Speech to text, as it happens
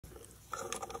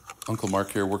Uncle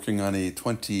Mark here, working on a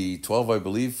 2012, I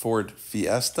believe, Ford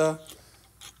Fiesta.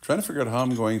 Trying to figure out how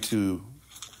I'm going to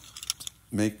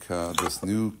make this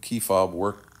new key fob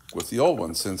work with the old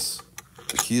one, since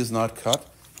the key is not cut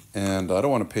and I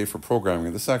don't want to pay for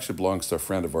programming. This actually belongs to a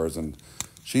friend of ours, and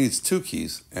she needs two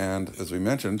keys, and as we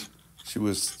mentioned, she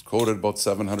was quoted about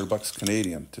 700 bucks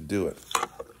Canadian to do it.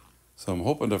 So I'm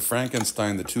hoping to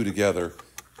Frankenstein the two together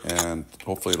and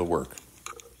hopefully it'll work.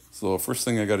 So first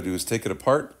thing I got to do is take it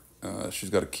apart. She's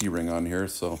got a key ring on here,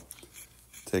 so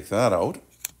take that out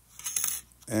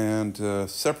and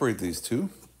separate these two.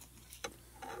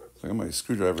 So I got my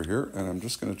screwdriver here, and I'm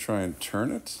just going to try and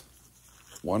turn it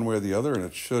one way or the other, and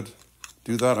it should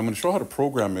do that. I'm going to show how to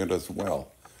program it as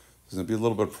well. There's going to be a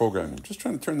little bit of programming. I'm just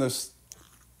trying to turn this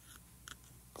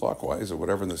clockwise or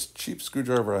whatever. And this cheap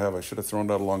screwdriver I have, I should have thrown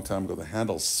it out a long time ago. The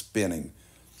handle's spinning,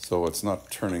 so it's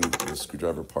not turning the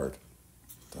screwdriver part.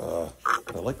 But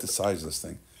I like the size of this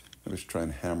thing. Maybe I should try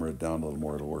and hammer it down a little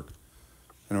more. It'll work.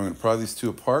 And I'm going to pry these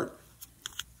two apart,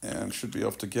 and should be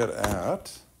able to get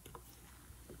at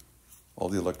all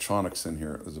the electronics in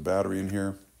here. There's a battery in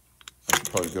here. That's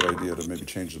probably a good idea to maybe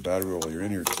change the battery while you're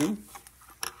in here too.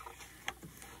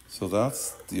 So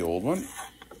that's the old one.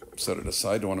 Set it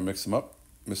aside, don't want to mix them up.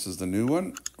 This is the new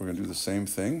one. We're going to do the same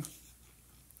thing.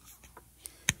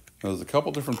 Now there's a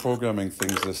couple different programming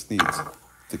things this needs.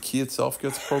 The key itself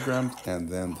gets programmed, and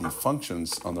then the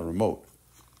functions on the remote.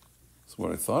 So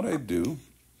what I thought I'd do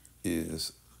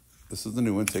is, this is the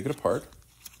new one, take it apart.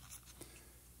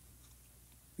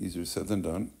 Easier said than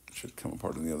done. It should come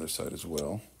apart on the other side as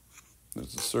well.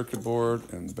 There's the circuit board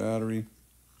and the battery.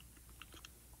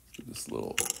 This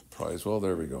little pry as well,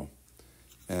 there we go.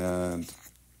 And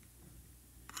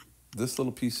this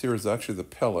little piece here is actually the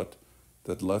pellet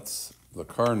that lets the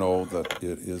car know that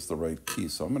it is the right key.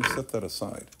 So I'm going to set that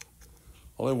aside.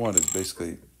 All I want is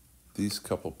basically these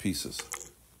couple pieces.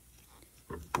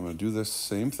 I'm going to do this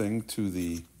same thing to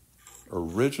the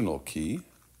original key.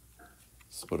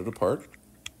 Split it apart.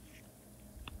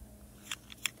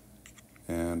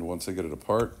 And once I get it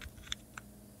apart,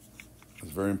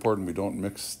 it's very important we don't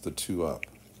mix the two up,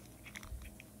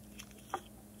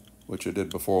 which I did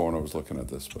before when I was looking at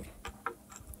this. But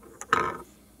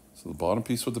so the bottom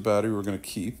piece with the battery we're going to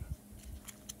keep,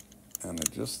 and I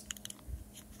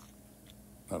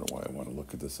don't know why I want to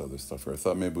look at this other stuff here. I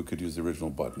thought maybe we could use the original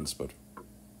buttons, but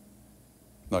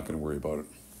not going to worry about it.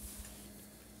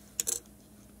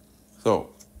 So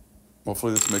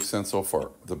hopefully this makes sense so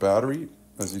far. The battery,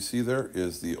 as you see there,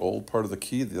 is the old part of the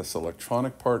key. This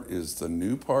electronic part is the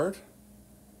new part.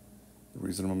 The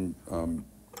reason I'm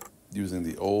using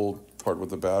the old part with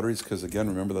the batteries, because again,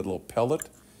 remember that little pellet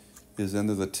is in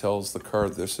there that tells the car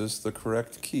this is the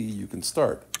correct key, you can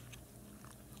start.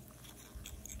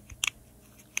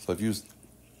 So I've used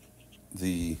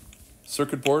the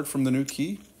circuit board from the new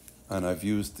key, and I've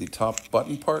used the top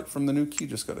button part from the new key.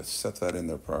 Just got to set that in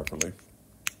there properly.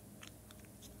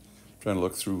 Trying to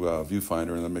look through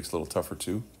viewfinder, and that makes it a little tougher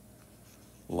too.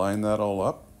 Line that all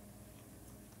up.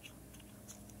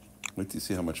 Wait till you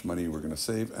see how much money we're going to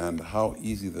save and how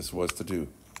easy this was to do.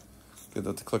 Get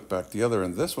that to click back together,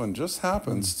 and this one just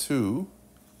happens to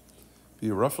be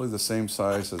roughly the same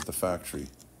size as the factory.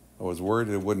 I was worried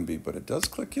it wouldn't be, but it does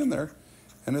click in there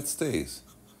and it stays.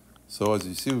 So as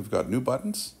you see, we've got new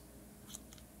buttons.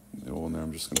 The old one there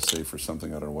I'm just going to save for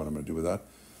something. I don't know what I'm going to do with that.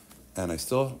 And we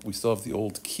still have the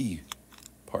old key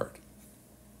part.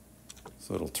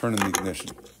 So it'll turn in the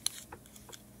ignition.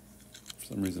 For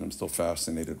some reason I'm still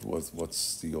fascinated with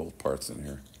what's the old parts in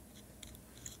here.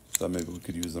 Thought maybe we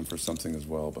could use them for something as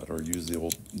well, or use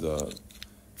the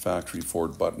factory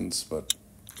Ford buttons, but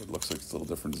it looks like it's a little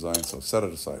different design, so set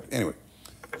it aside. Anyway,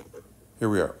 here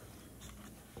we are.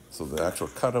 So the actual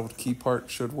cutout key part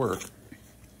should work.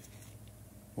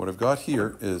 What I've got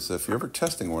here is, if you're ever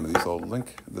testing one of these, I'll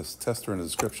link this tester in the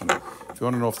description. If you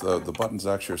want to know if the buttons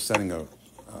actually are sending a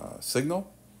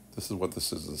signal, this is what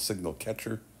this is, a signal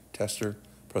catcher tester.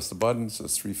 Press the button, it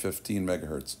says 315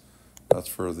 megahertz. That's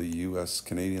for the US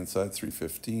Canadian side,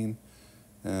 315.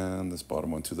 And this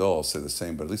bottom one too, they'll all say the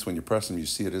same, but at least when you press them, you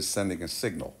see it is sending a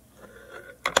signal.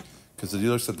 Because the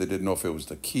dealer said they didn't know if it was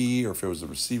the key or if it was the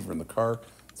receiver in the car.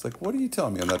 It's like, what are you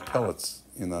telling me? And that pellet's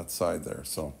in that side there,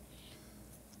 so.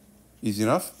 Easy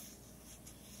enough.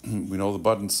 We know the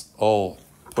buttons all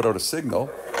put out a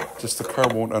signal, just the car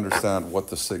won't understand what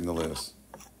the signal is.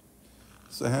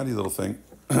 It's a handy little thing.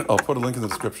 I'll put a link in the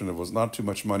description. It was not too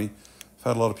much money. I've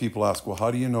had a lot of people ask, well, how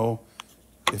do you know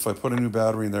if I put a new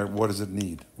battery in there, what does it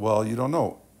need? Well, you don't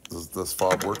know. Does this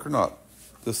fob work or not?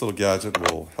 This little gadget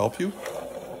will help you.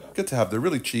 Good to have. They're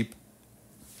really cheap.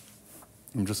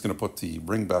 I'm just going to put the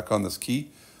ring back on this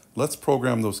key. Let's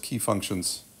program those key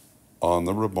functions on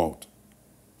the remote.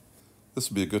 This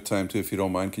would be a good time too, if you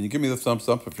don't mind. Can you give me the thumbs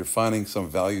up if you're finding some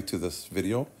value to this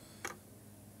video?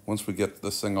 Once we get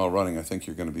this thing all running, I think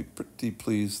you're going to be pretty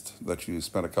pleased that you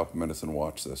spent a couple minutes and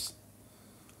watched this.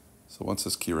 So once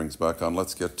this key ring's back on,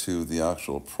 let's get to the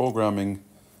actual programming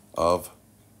of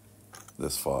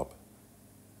this fob.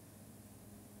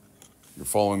 You're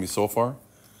following me so far?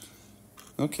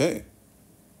 Okay.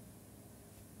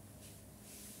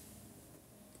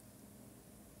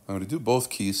 I'm going to do both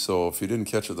keys, so if you didn't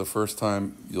catch it the first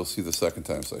time, you'll see the second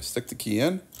time. So I stick the key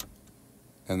in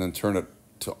and then turn it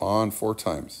to on 4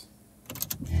 times.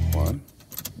 1,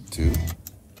 2,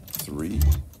 3,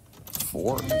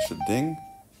 4, and it should ding.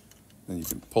 Then you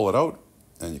can pull it out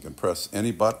and you can press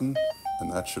any button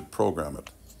and that should program it.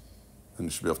 And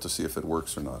you should be able to see if it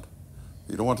works or not.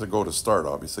 You don't want to go to start,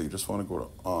 obviously, you just want to go to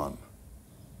on.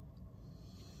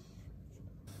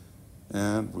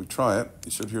 And we try it.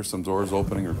 You should hear some doors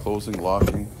opening or closing,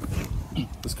 locking.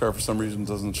 This car, for some reason,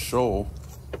 doesn't show.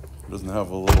 It doesn't have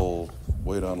a little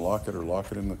way to unlock it or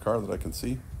lock it in the car that I can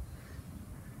see.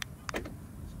 It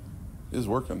is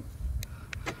working.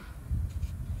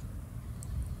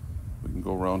 We can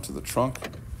go around to the trunk.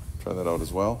 Try that out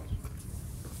as well.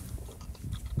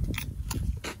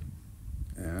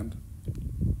 And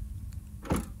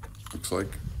looks like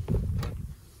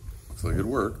it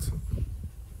worked.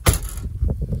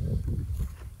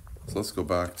 So let's go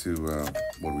back to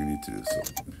what we need to do. So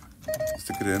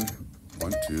stick it in.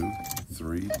 1, 2,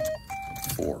 3,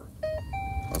 4.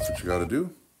 That's what you got to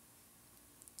do.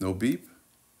 No beep.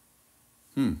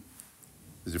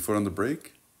 Is your foot on the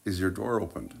brake? Is your door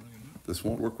opened? This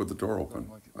won't work with the door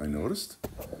open. I noticed.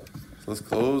 So let's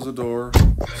close the door.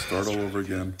 Start all over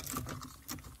again.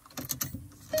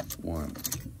 1,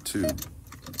 2,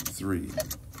 3,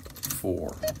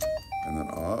 4. And then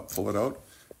pull it out.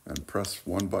 And press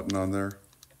one button on there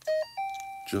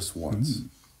just once.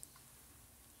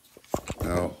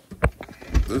 Now,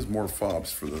 there's more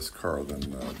fobs for this car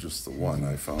than just the one,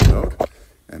 I found out.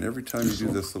 And every time you do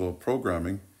this little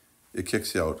programming, it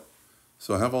kicks you out.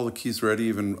 So I have all the keys ready,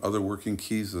 even other working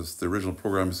keys, as the original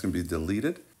program is going to be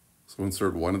deleted. So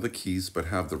insert one of the keys, but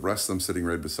have the rest of them sitting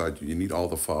right beside you. You need all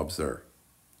the fobs there.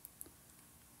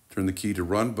 Turn the key to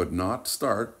run, but not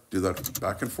start. Do that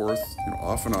back and forth,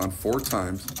 off and on 4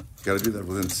 times. You got to do that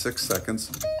within 6 seconds.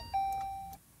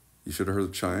 You should have heard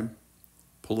the chime.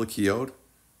 Pull the key out,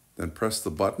 then press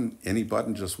the button, any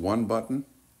button, just one button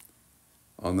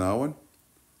on that one.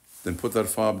 Then put that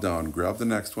fob down. Grab the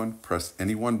next one, press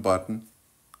any one button.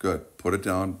 Good. Put it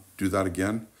down. Do that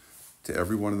again to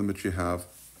every one of them that you have.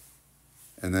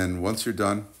 And then once you're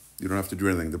done, you don't have to do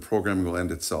anything. The programming will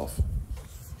end itself.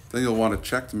 Then you'll want to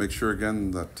check to make sure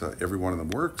again that every one of them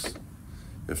works.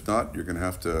 If not, you're going to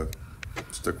have to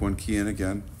stick one key in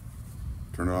again,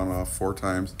 turn it on and off 4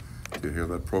 times to hear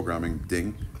that programming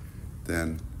ding.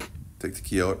 Then take the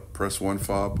key out, press one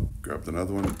fob, grab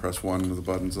another one, press one of the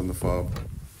buttons on the fob,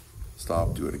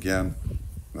 stop, do it again.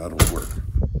 That'll work.